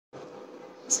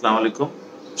আসসালামু আলাইকুম।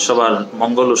 সবার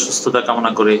মঙ্গল ও সুস্থতা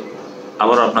কামনা করে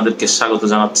আবারও আপনাদেরকে স্বাগত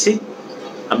জানাচ্ছি।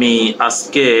 আমি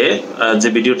আজকে যে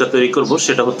ভিডিওটা তৈরি করব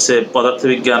সেটা হচ্ছে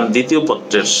পদার্থবিজ্ঞান দ্বিতীয়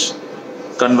পত্রের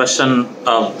কনভার্সন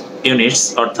অফ ইউনিটস,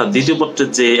 অর্থাৎ দ্বিতীয় পত্রের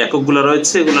যে এককগুলো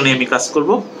রয়েছে এগুলো নিয়ে আমি কাজ করব।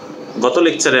 গত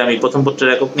লেকচারে আমি প্রথম পত্রের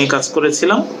একক নিয়ে কাজ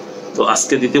করেছিলাম, তো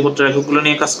আজকে দ্বিতীয় পত্রের এককগুলো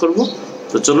নিয়ে কাজ করব।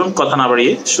 তো চলুন কথা না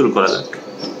বাড়িয়ে শুরু করা যাক।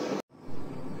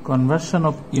 কনভার্সন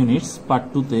অফ ইউনিটস পার্ট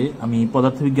 2-তে আমি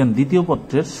পদার্থবিজ্ঞান দ্বিতীয়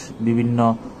পত্রের বিভিন্ন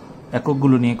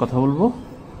এককগুলো নিয়ে কথা বলবো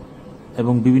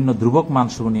এবং বিভিন্ন ধ্রুবক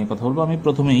মানসমূহ নিয়ে কথা বলবো। আমি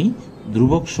প্রথমেই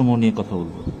ধ্রুবক সমূহ নিয়ে কথা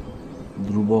বলবো।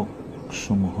 ধ্রুবক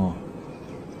সমূহ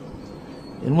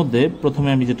এর মধ্যে প্রথমে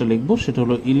আমি যেটা লিখবো সেটা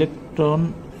হলো ইলেকট্রন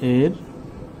এর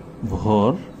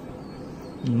ভর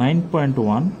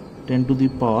 9.1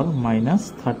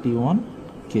 10⁻⁻31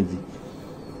 কেজি।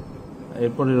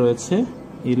 এরপরে রয়েছে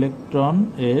ইলেকট্রন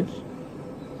এর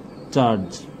চার্জ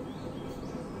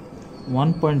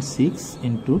 1.6 ×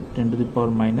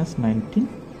 10⁻⁻19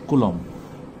 কুলম।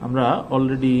 আমরা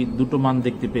অলরেডি দুটো মান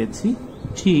দেখতে পেয়েছি।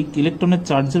 ঠিক ইলেকট্রনের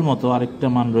চার্জের মতো আরেকটা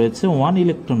মান রয়েছে 1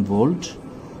 ইলেকট্রন ভোল্ট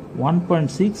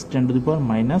 1.6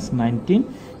 10⁻⁻19।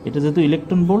 এটা যেহেতু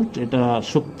ইলেকট্রন ভোল্ট, এটা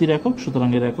শক্তির একক, সুতরাং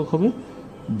এর একক হবে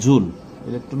জুল।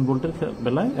 ইলেকট্রন ভোল্টের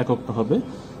বেলায় এককটা হবে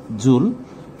জুল।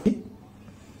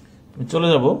 চলে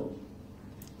যাব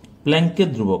প্ল্যাঙ্কের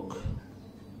ধ্রুবক।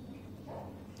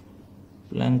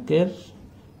 প্ল্যাঙ্কের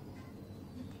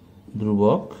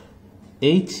ধ্রুবক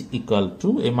H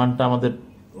 = এই মানটা আমাদের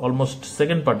অলমোস্ট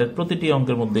সেকেন্ড পার্টের প্রতিটি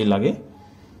অঙ্কের মধ্যেই লাগে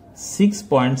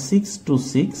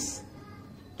 6.626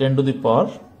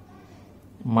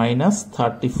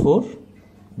 10⁻⁻34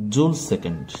 জুল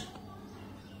সেকেন্ড।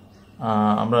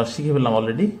 আমরা শিখে ফেললাম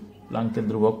অলরেডি প্ল্যাঙ্কের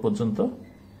ধ্রুবক পর্যন্ত।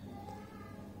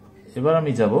 এবার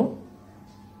আমি যাব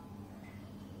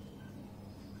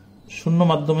শূন্য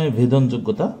মাধ্যমে ভেদন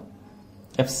যোগ্যতা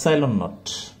এপসাইলন নট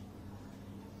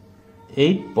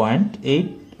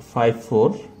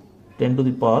 8.854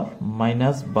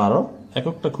 10⁻⁻12।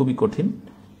 এককটা খুবই কঠিন,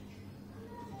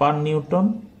 পার Newton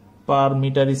per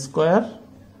metre square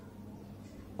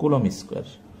coulomb square.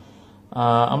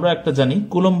 আমরা একটা জানি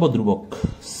কুলম্ব ধ্রুবক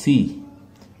সি,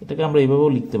 এটাকে আমরা এইভাবেও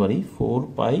লিখতে পারি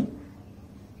 4π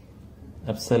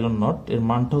এপসাইলন নট। এর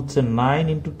মানটা হচ্ছে 9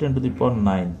 ×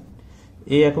 10⁹।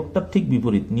 এই এককটার ঠিক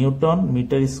বিপরীত নিউটন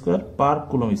মিটার স্কোয়ার পার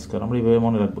কুলম স্কোয়ার। আমরা এইভাবে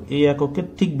মনে রাখবো, এই এককের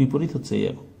ঠিক বিপরীত হচ্ছে এই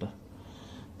এককটা।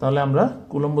 তাহলে আমরা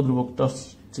কুলম্ব ধ্রুবকটা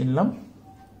চিনলাম।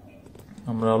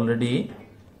 আমরা অলরেডি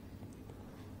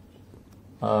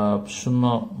শূন্য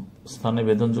স্থানে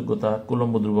ভেদনযোগ্যতা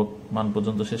কুলম্ব ধ্রুবক মান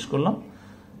পর্যন্ত শেষ করলাম।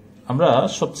 আমরা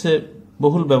সবচেয়ে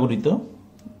বহুল ব্যবহৃত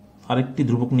আরেকটি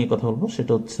ধ্রুবক নিয়ে কথা বলবো,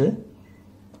 সেটা হচ্ছে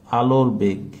আলোর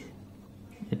বেগ।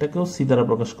 এটাকেও সি দ্বারা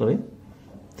প্রকাশ করে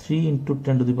 3 ×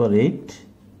 10⁸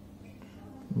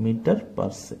 মিটার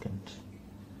পার সেকেন্ড।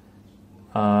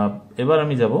 এবার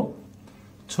আমি যাব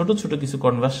ছোট ছোট কিছু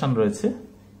কনভার্সন রয়েছে।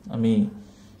 আমি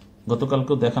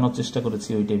গতকালকেও দেখানোর চেষ্টা করেছি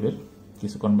ওই টাইপের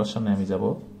কিছু কনভার্সনে আমি যাব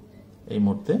এই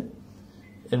মুহূর্তে।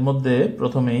 এর মধ্যে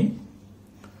প্রথমেই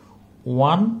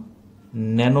 1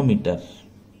 ন্যানোমিটার।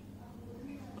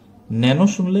 ন্যানো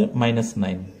শুনলে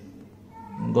 -9,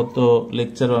 গত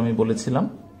লেকচারও আমি বলেছিলাম।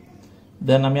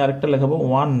 দেন আমি আরেকটা লেখাবো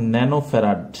 1 ন্যানো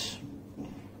ফ্যারাড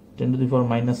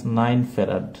 10⁻⁻9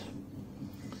 ফ্যারাড।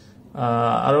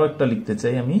 আরো একটা লিখতে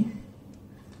চাই আমি,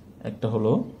 একটা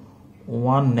হলো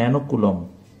 1 ন্যানো কুলম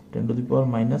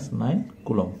 10⁻⁻9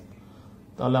 কুলম।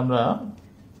 তাহলে আমরা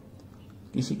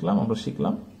কি শিখলাম? আমরা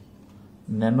শিখলাম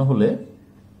ন্যানো হলে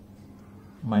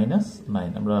 -9,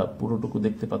 আমরা পুরোটুকু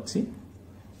দেখতে পাচ্ছি।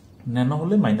 ন্যানো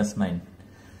হলে -9।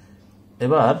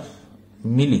 এবার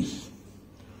মিলি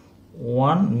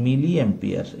 1 মিলি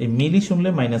অ্যাম্পিয়ার। এই মিলি শুনলে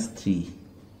 -3,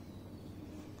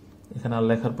 এখানে আর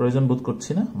লেখার প্রয়োজন বোধ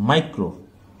করছি না। Micro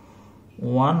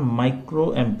 1 micro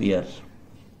ampere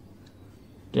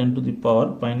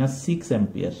 10⁻⁻6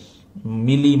 ampere.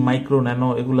 মিলি, মাইক্রো, ন্যানো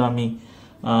এগুলো আমি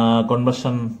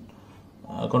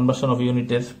কনভার্সন অফ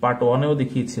ইউনিটের পার্ট 1-এও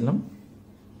দেখিয়েছিলাম।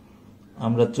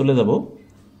 আমরা চলে যাব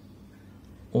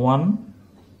 1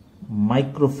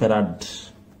 মাইক্রো ফ্যারাড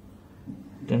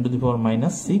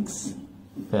 10⁻⁻6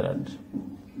 ফ্যারাড।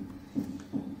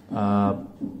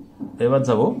 এবার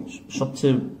যাব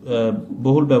সবচেয়ে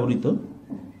বহুল ব্যবহৃত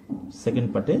সেকেন্ড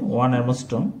পার্টে 1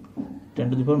 অ্যামস্ট্রং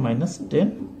 10⁻⁻10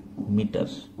 মিটার।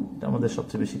 এটা আমাদের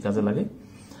সবচেয়ে বেশি কাজে লাগে।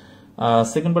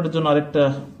 সেকেন্ড পার্টের জন্য আরেকটা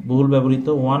বহুল ব্যবহৃত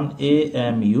 1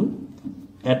 AMU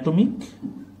অ্যাটমিক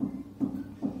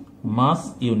মাস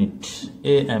ইউনিট।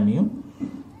 AMU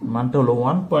মানটা হলো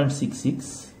 1.66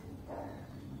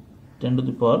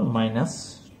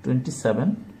 10⁻⁻27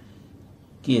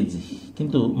 কেজি।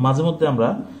 কিন্তু মাঝে মধ্যে আমরা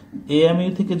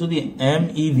এএমইউ থেকে যদি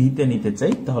এমইভি তে নিতে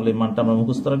চাই তাহলে মানটা আমরা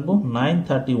মুখস্থ রাখবো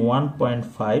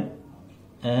 931.5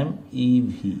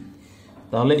 এমইভি।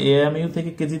 তাহলে এএমইউ থেকে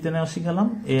কেজিতে নেওয়া শিখালাম,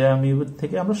 এএমইউ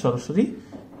থেকে আমরা সরাসরি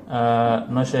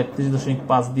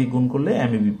 931.5 দিয়ে গুণ করলে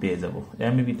এমইভি পেয়ে যাব।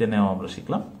 এমইভি তে নেওয়া আমরা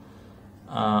শিখলাম।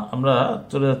 আমরা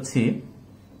চলে যাচ্ছি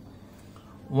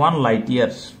 1 লাইট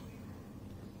ইয়ার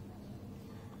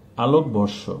আলোক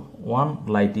বর্ষ, 1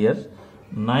 light year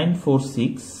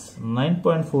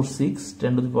 9.46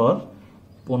 10 to the power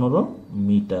 15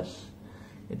 metre.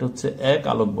 এটা হচ্ছে 1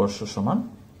 আলোক বর্ষ সমান।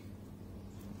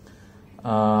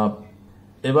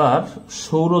 এবার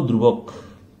সৌর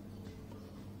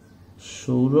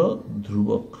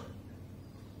ধ্রুবক,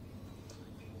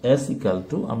 S ইকুয়াল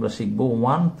টু আমরা শিখব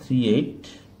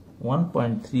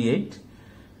 1.38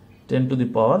 10 টু দি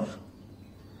পাওয়ার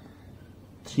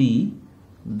 3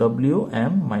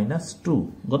 WM-2।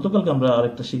 গতকালকে আমরা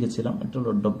আরেকটা শিখেছিলাম, এটা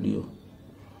হলো W,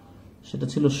 সেটা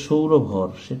ছিল সৌর ভর।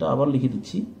 সেটা আবার লিখে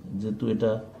দিচ্ছি যেহেতু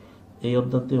এটা এই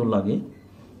অধ্যায়তেও লাগে।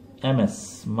 MS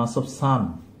mass of San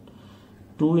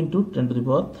 2 × 10 to the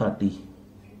power 30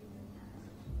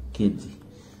 KG.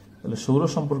 তাহলে সৌর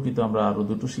সম্পর্কিত আমরা আরো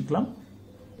দুটো শিখলাম।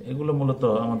 এগুলো মূলত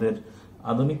আমাদের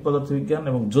আধুনিক পদার্থবিজ্ঞান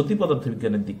এবং জ্যোতি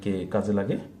পদার্থবিজ্ঞানের দিকে কাজে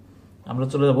লাগে। আমরা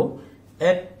চলে যাব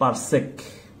 1 পারসেক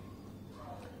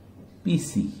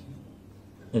পিসি,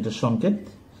 এটা সংকেত।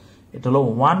 এটা হলো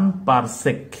 1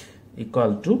 parsec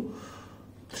equal to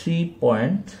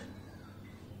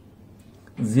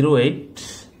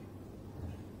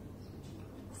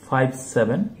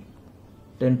 3.0857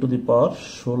 10 to the power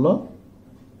 16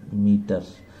 metre.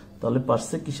 তাহলে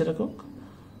পারসেক কিসের একক?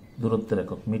 দূরত্বের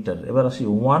একক, মিটার। এবার আসি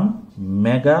 1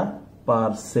 মেগা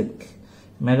পারসেক।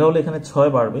 মেগা হলে এখানে 6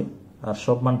 বাড়বে আর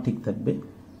সব মান ঠিক থাকবে।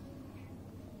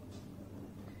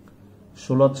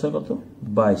 16 আর 6 কত?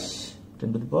 22 10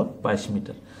 টু দি পাওয়ার 22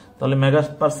 মিটার। তাহলে মেগা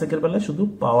পারসেকের বেলায় শুধু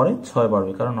পাওয়ারে 6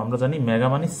 বাড়বে, কারণ আমরা জানি মেগা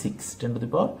মানে 6 10 টু দি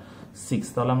পাওয়ার 6।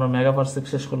 তাহলে আমরা মেগা পারসেক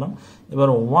শেষ করলাম। এবার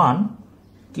 1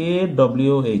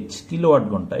 KWH কিলোওয়াট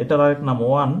ঘন্টা, এটার আরেক নাম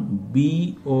 1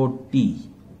 BOT।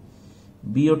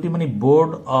 BOT মানে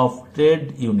বোর্ড অফ ট্রেড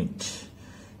ইউনিট।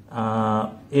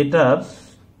 এটার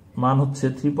মান হচ্ছে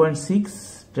 3.6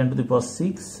 10 টু দি পাওয়ার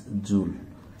 6 জুল।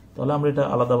 তাহলে আমরা এটা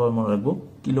আলাদাভাবে মনে রাখবো,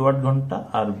 কিলোওয়াট ঘন্টা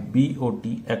আর BOT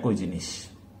একই জিনিস।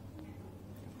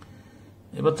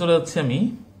 এবার চলে যাচ্ছে আমি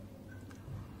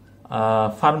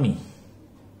ফার্মি।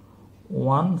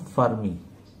 1 ফার্মি,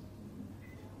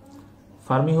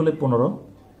 ফার্মি হলে 15,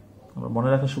 আমরা মনে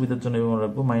রাখার সুবিধার জন্য মনে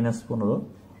রাখবো -15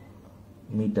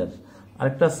 মিটার।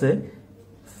 আরেকটা আছে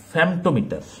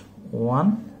ফ্যামটোমিটার, 1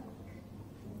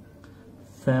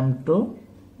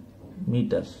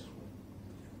 ফ্যামটোমিটার,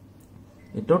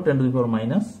 এটাও 10 টু দি পাওয়ার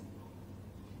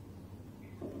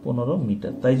 -15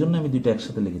 মিটার। তাই জন্য আমি দুইটা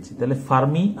একসাথে লিখেছি। তাহলে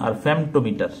ফার্মি আর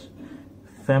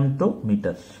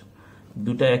ফ্যামটোমিটার,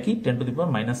 দুইটা একই, 10 টু দি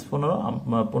পাওয়ার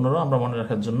 -15 আমরা মনে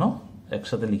রাখার জন্য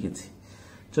একসাথে লিখেছি।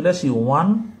 চলে আসি 1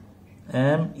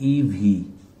 MeV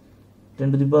 10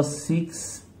 to the power 6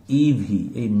 EV,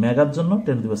 এই মেগার জন্য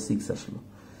 10 টু দি পাওয়ার 6 আসলো।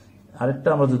 আরেকটা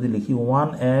আমরা যদি লিখি 1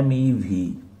 MeV,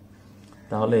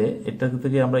 তাহলে এটা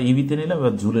থেকে আমরা ইভি তে নিলাম,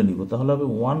 এবার জুলে নিব, তাহলে হবে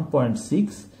 1.6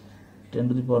 10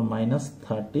 to the power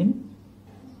 -13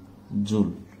 joule.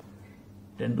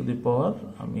 10 to the পাওয়ার,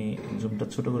 আমি জুমটা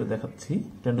ছোট করে দেখাচ্ছি,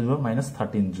 10 টু দি পাওয়ার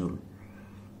 -13 জুল।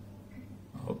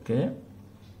 ওকে,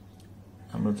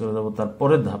 আমরা চলে যাব তার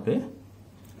পরের ধাপে।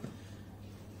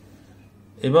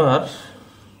 এবার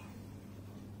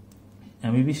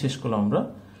এমইভি শেষ করলাম আমরা।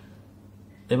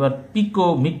 এবার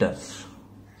পিকোমিটার,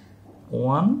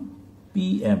 1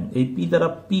 PM, এই পি দ্বারা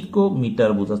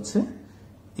পিকোমিটার বোঝাচ্ছে,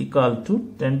 equal to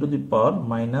 10 to the power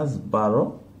 -12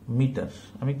 metre.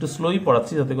 আমি একটু স্লোই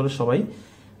পড়াচ্ছি যাতে করে সবাই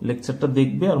লেকচারটা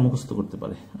দেখবে আর মুখস্থ করতে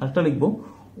পারে। আরেকটা লিখবো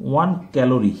 1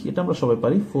 ক্যালোরি, এটা আমরা সবাই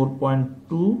পারি,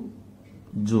 4.2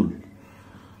 জুল।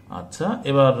 আচ্ছা,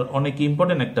 এবার অনেক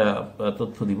ইম্পর্টেন্ট একটা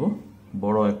তথ্য দিব,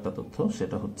 বড় একটা তথ্য,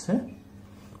 সেটা হচ্ছে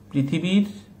পৃথিবীর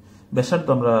ব্যাসার্ধ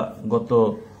আমরা গত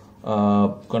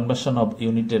কনভার্সন অফ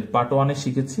ইউনিটের পার্ট 1-এ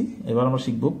শিখেছি। এবার আমরা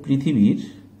শিখব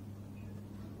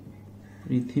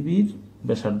পৃথিবীর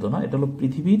ব্যাসার্ধ না, এটা হলো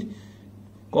পৃথিবীর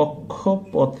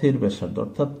কক্ষপথের ব্যাসার্ধ,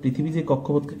 অর্থাৎ পৃথিবী যে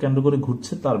কক্ষপথকে কেন্দ্র করে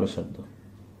ঘুরছে তার ব্যাসার্ধ।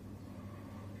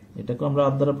 এটাকে আমরা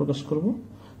আর দ্বারা প্রকাশ করব।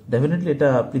 ডেফিনেটলি এটা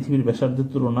পৃথিবীর ব্যাসার্ধের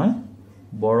তুলনায়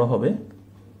বড় হবে,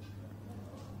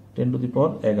 10 টু দি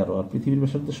পাওয়ার 11, আর পৃথিবীর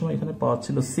ব্যাসার্ধের সময় এখানে পাওয়ার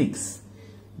ছিল 6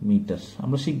 মিটার।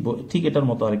 আমরা শিখব ঠিক এটার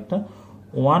মতো আরেকটা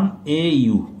 1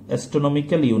 AU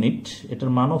অ্যাস্ট্রোনমিক্যাল ইউনিট,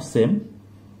 এটার মানও same,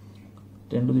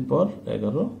 10 to the power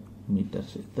 11 metre.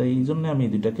 তাই এই জন্য আমি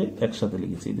এই দুটাকে একসাথে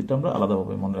লিখেছি, এই দুটো আমরা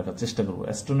আলাদাভাবে মনে রাখার চেষ্টা করব,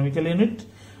 অ্যাস্ট্রোনমিক্যাল ইউনিট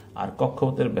আর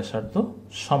কক্ষপথের ব্যাসার্ধ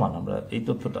সমান। আমরা এই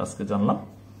তথ্যটা আজকে জানলাম।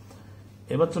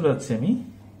 এবার চলে যাচ্ছি আমি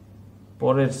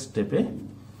পরের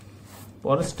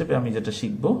স্টেপে আমি যেটা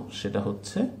শিখব সেটা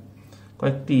হচ্ছে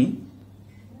কয়েকটি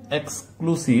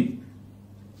এক্সক্লুসিভ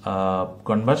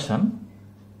কনভার্সন,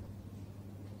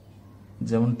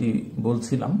 যেমনটি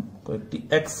বলছিলাম কয়েকটি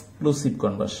এক্সক্লুসিভ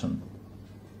কনভার্সন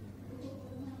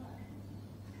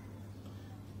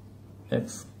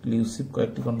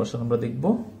আমরা দেখব,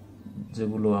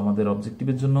 যেগুলো আমাদের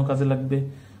অবজেক্টিভের জন্য কাজে লাগবে,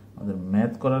 আমাদের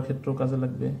ম্যাথ করার ক্ষেত্রেও কাজে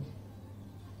লাগবে।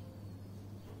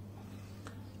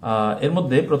 এর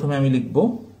মধ্যে প্রথমে আমি লিখব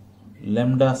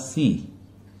ল্যামডা সি।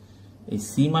 এই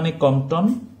সি মানে কম্পটন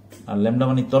আর ল্যামডা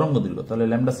মানে তরঙ্গ দৈর্ঘ্য। তাহলে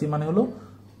ল্যামডা সি মানে হলো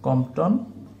কম্পটন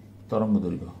তরঙ্গ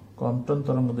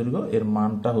দৈর্ঘ্য। এর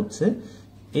মানটা হচ্ছে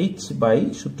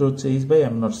সূত্র হচ্ছে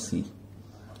h/m0c।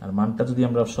 আর মানটা যদি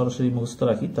আমরা সরাসরি মুখস্থ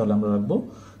রাখি তাহলে আমরা রাখবো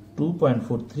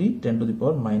 2.43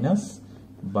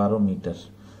 10⁻12 মিটার।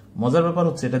 মজার ব্যাপার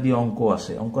হচ্ছে এটা দিয়ে অঙ্ক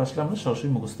আসলে আমরা সরাসরি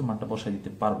মুখস্থ মানটা বসাই দিতে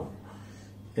পারবো।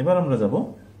 এবার আমরা যাব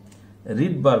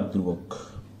রিডবার্গ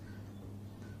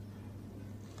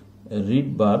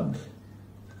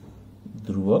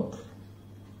ধ্রুবক।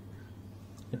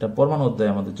 এটা পরমাণু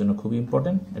অধ্যায় আমাদের জন্য খুবই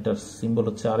ইম্পর্টেন্ট। এটার সিম্বল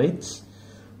হচ্ছে RH,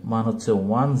 মান হচ্ছে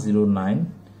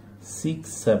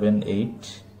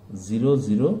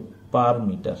 1096780 পার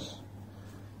মিটার।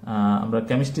 আমরা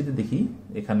কেমিস্ট্রিতে দেখি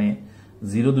এখানে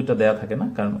 0 দুইটা দেয়া থাকে না,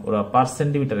 কারণ ওরা পার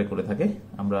সেন্টিমিটারে করে থাকে।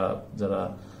 আমরা যারা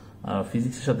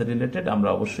ফিজিক্সের সাথে রিলেটেড আমরা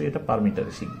অবশ্যই এটা পার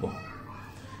মিটারে শিখব।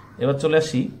 এবার চলে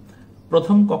আসি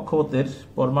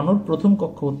পরমাণুর প্রথম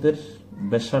কক্ষপথের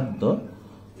ব্যাসার্ধ।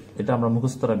 এটা আমরা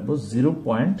মুখস্থ রাখবো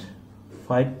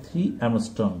 0.53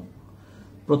 অ্যাংস্ট্রম,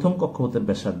 প্রথম কক্ষপথের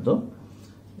ব্যাসার্ধ।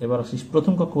 এবার আসি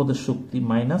প্রথম কক্ষপথের শক্তি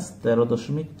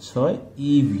 -13.6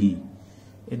 EV।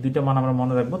 এই দুইটা মান আমরা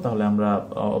মনে রাখবো, তাহলে আমরা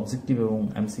অবজেক্টিভ এবং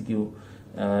MCQ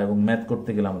এবং ম্যাথ করতে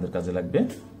গেলে আমাদের কাজে লাগবে।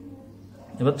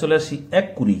 এবার চলে আসি 1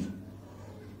 কুড়ি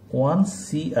 1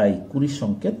 CI, কুড়ি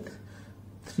সংকেত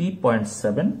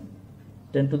 3.7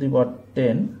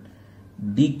 10⁻10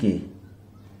 DK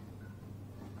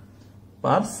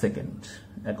পার সেকেন্ড।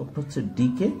 এককটা হচ্ছে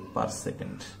DK পার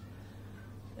সেকেন্ড।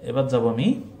 এবার যাব আমি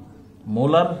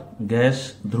মোলার গ্যাস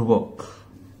ধ্রুবক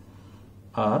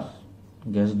আর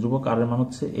এর মান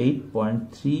হচ্ছে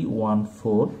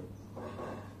 8.314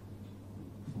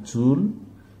 জুল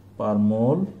পার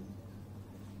মোল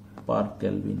পার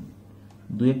কেলভিন।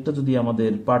 দুই একটা যদি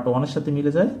আমাদের পার্ট 1 এর সাথে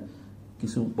মিলে যায়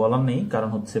কিছু বলার নেই, কারণ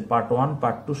হচ্ছে পার্ট 1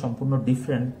 পার্ট 2 সম্পূর্ণ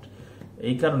ডিফারেন্ট।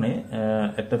 এই কারণে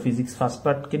একটা ফিজিক্স ফার্স্ট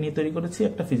পার্টকে নিয়ে তৈরি করেছি,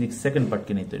 একটা ফিজিক্স সেকেন্ড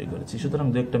পার্টকে নিয়ে তৈরি করেছি, সুতরাং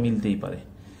দু একটা মিলতেই পারে।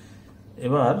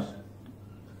 এবার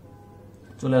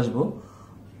চলে আসব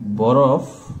বরফ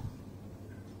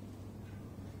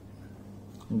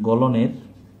গলনের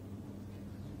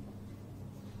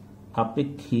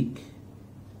আপেক্ষিক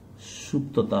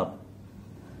সুপ্ত তাপ।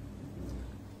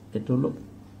 এটা হলো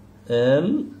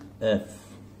LF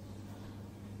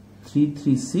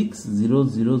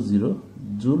 336000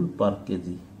 জুল পার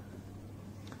কেজি।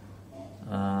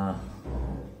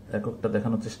 এককটা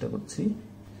দেখানোর চেষ্টা করছি।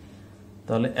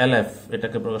 তাহলে LF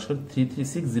এটাকে প্রকাশ করি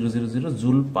 336000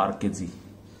 জুল পার কেজি।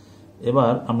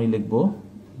 এবার আমি লিখব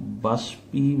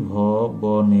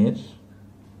বাষ্পীভবনের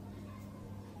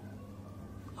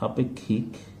আপেক্ষিক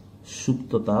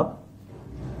সুপ্ত তাপ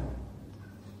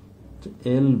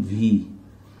LV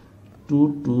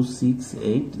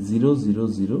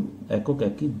 2268000 একক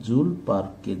একই জুল পার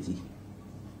কেজি।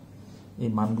 এই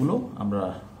মানগুলো আমরা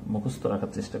মুখস্থ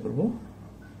রাখার চেষ্টা করব।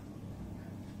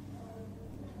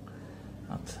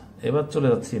 আচ্ছা, এবার চলে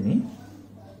যাচ্ছি আমি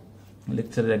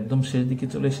লেকচারের একদম শেষ দিকে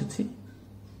চলে এসেছি।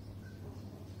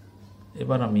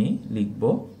 এবার আমি লিখব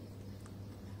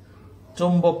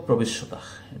চৌম্বক প্রবেশ্যতা।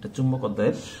 এটা চুম্বক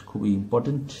অধ্যায়ের খুবই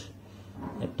ইম্পর্টেন্ট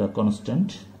একটা কনস্ট্যান্ট।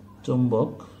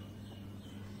 চৌম্বক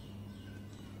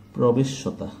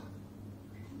প্রবেশ্যতা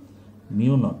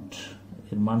মিউ নট,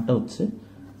 এর মানটা হচ্ছে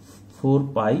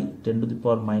 4π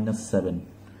 10⁻⁷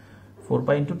 4π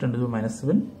 ×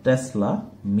 10⁻⁷ টেসলা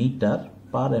মিটার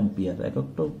পার অ্যাম্পিয়ার।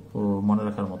 এককটা মনে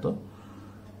রাখার মতো,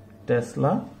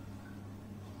 টেসলা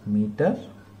মিটার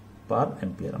পার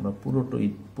অ্যাম্পিয়ার। আমরা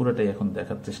পুরোটাই এখন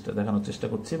দেখানোর চেষ্টা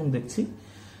করছি এবং দেখছি।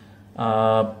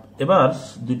 এবার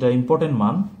দুইটা ইম্পর্টেন্ট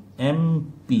মান,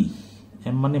 এমপি,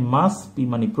 এম মানে মাস, পি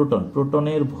মানে প্রোটন,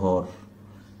 প্রোটনের ভর।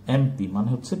 এমপি মানে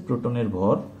হচ্ছে প্রোটনের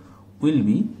ভর উইল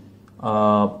বি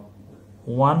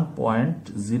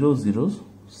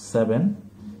 1.007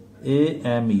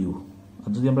 AMU। আর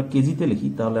যদি আমরা কেজিতে লিখি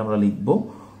তাহলে আমরা লিখব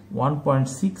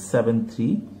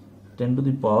 1.673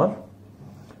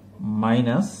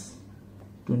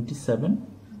 10⁻⁻27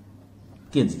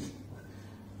 কেজি।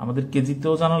 আমাদের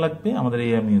কেজিতেও জানা লাগবে, আমাদের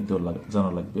এমইউতেও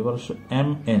জানা লাগবে। এবার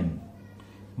mn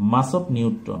মাস অফ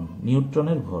নিউট্রন,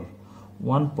 নিউট্রনের ভর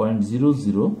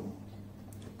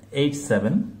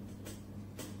 1.0087,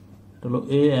 এটা হলো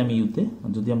এমইউতে।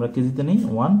 যদি আমরা কেজিতে নেই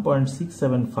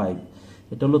 1.675,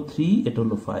 এটা হলো 3, এটা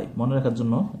হলো 5। মনে রাখার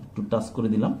জন্য একটু টাচ করে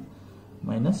দিলাম,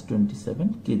 -27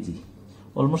 কেজি,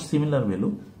 অলমোস্ট সিমিলার ভ্যালু।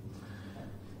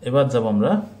 এবার যাব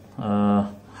আমরা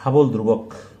হাবল ধ্রুবক,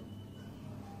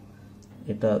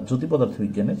 এটা জ্যোতি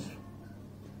পদার্থবিজ্ঞানের।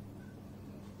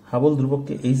 হাবল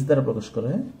ধ্রুবককে এইচ দ্বারা প্রকাশ করা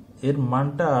হয়। এর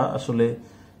মানটা আসলে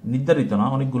নির্ধারিত না,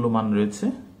 অনেকগুলো মান রয়েছে,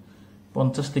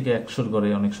 50 থেকে 100 করে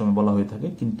অনেক সময় বলা হয়ে থাকে,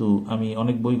 কিন্তু আমি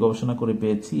অনেক বই গবেষণা করে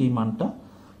পেয়েছি এই মানটা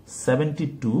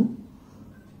 72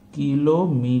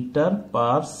 কিলোমিটার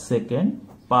পার সেকেন্ড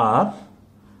পার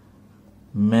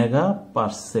মেগা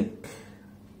পারসেক,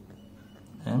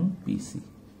 এমপিসি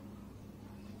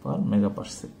পার মেগা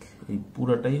পারসেক। এই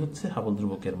পুরাটাই হচ্ছে হাবল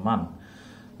ধ্রুবকের মান।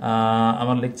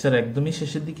 আমার লেকচার একদমই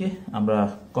শেষের দিকে। আমরা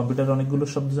কম্পিউটারে অনেকগুলো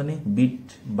শব্দ জানি, বিট,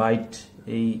 বাইট,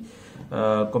 এই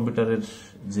কম্পিউটারের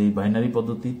যে বাইনারি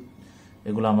পদ্ধতি,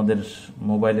 এগুলো আমাদের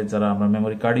মোবাইলে যারা আমরা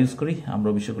মেমোরি কার্ড ইউজ করি আমরা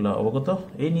বিষয়গুলো অবগত।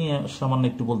 এই নিয়ে সামান্য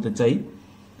একটু বলতে চাই।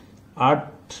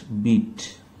 8 bit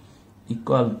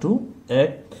equal to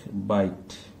 1 byte,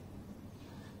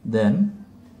 then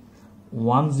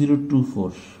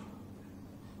 1024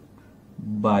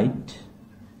 byte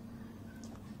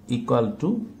equal to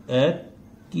 1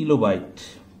 kilobyte.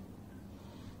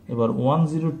 এবার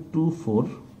 1024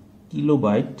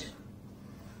 কিলোবাইট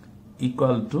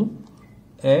ইকুয়াল টু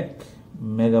 1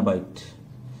 মেগাবাইট।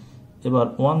 এবার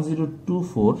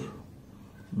 1024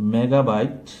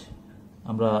 মেগাবাইট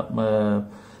আমরা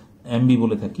এমবি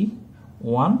বলে থাকি,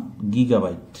 1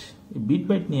 গিগাবাইট। বিট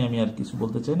বাইট নিয়ে আমি আর কিছু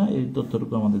বলতে চাই না, এই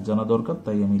তথ্যটুকু আমাদের জানা দরকার,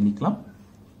 তাই আমি লিখলাম।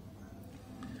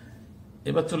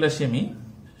 এবার চলে আসি আমি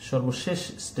সর্বশেষ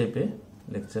স্টেপে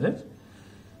লেকচারের।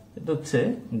 এটা হচ্ছে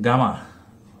গামা।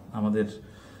 আমাদের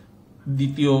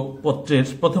দ্বিতীয় পত্রের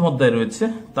প্রথম অধ্যায় রয়েছে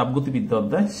তাপগতিবিদ্যা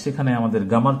অধ্যায়, সেখানে আমাদের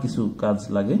গামার কিছু কাজ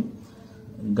লাগে।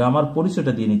 গামার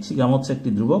পরিচয়টা দিয়ে নিচ্ছি। গামা হচ্ছে একটি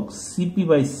ধ্রুবক,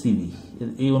 CP/CV,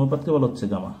 এই অনুপাতকে বলা হচ্ছে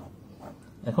গামা।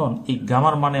 এখন এই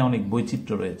গামার মানে অনেক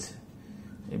বৈচিত্র্য রয়েছে,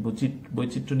 এই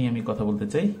বৈচিত্র্য নিয়ে আমি কথা বলতে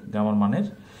চাই। গামার মানের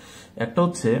একটা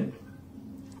হচ্ছে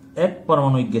এক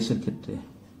পারমাণবিক গ্যাসের ক্ষেত্রে,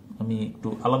 আমি একটু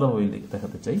আলাদাভাবে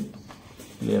দেখাতে চাই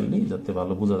ক্লিয়ারলি যাতে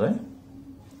ভালো বোঝা যায়।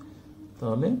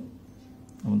 তাহলে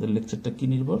আমাদের লেকচারটা কি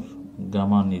নির্ভর?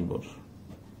 গামা নির্ভর।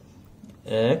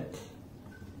 এক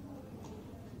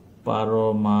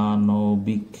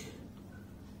পারমাণবিক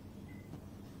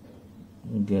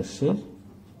গ্যাসের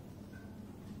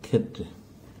ক্ষেত্রে,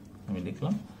 আমি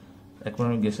লিখলাম এক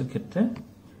পারমাণবিক গ্যাসের ক্ষেত্রে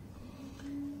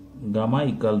গামা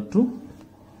ইকুয়াল টু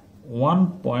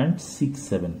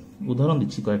 1.67। উদাহরণ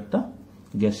দিচ্ছি কয়েকটা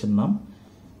গ্যাসের নাম: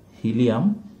 হিলিয়াম,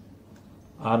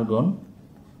 আর্গন,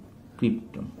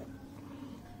 ক্রিপ্টন।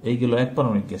 এইগুলো এক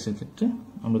পারমাণবিক গ্যাসের ক্ষেত্রে।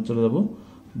 আমরা চলে যাব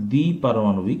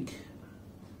দ্বিপারমাণবিক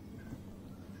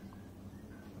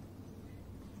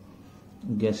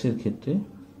গ্যাসের ক্ষেত্রে।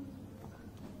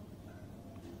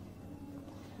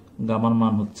 গামার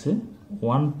মান হচ্ছে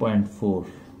 1.4।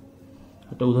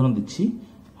 একটা উদাহরণ দিচ্ছি: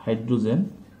 হাইড্রোজেন,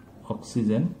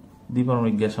 অক্সিজেন,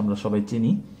 দ্বিপারমাণবিক গ্যাস আমরা সবাই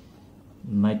চিনি,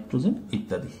 নাইট্রোজেন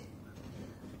ইত্যাদি।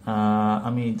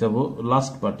 আমি যাব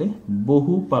লাস্ট পার্টে,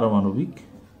 বহু পারমাণবিক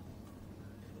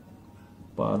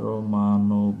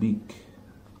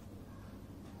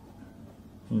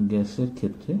গ্যাসের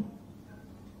ক্ষেত্রে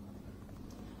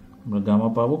আমরা গামা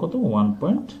পাবো কত?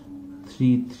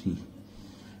 1.33।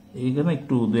 এইখানে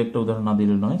একটু দু একটা উদাহরণ না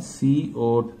দিলে নয়,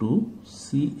 CO2,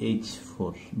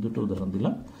 CH4, দুটো উদাহরণ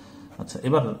দিলাম। আচ্ছা,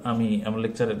 এবার আমি আমার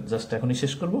লেকচারের জাস্ট এখনই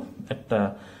শেষ করব একটা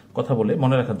কথা বলে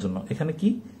মনে রাখার জন্য। এখানে কি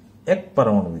এক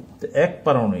পারমাণবিক, এক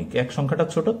পারমাণবিক, এক সংখ্যাটা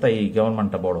ছোট তাই গামার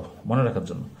মানটা বড়, মনে রাখার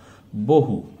জন্য।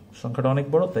 বহু সংখ্যাটা অনেক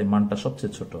বড় তাই মানটা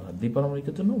সবচেয়ে ছোট, আর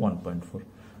দ্বিপারমাণবিকের জন্য 1.4,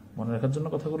 মনে রাখার জন্য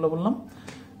কথাগুলো বললাম।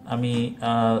 আমি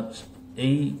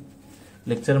এই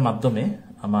লেকচারের মাধ্যমে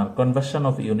আমার কনভার্সন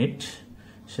অফ ইউনিট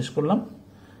শেষ করলাম।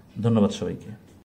 ধন্যবাদ সবাইকে।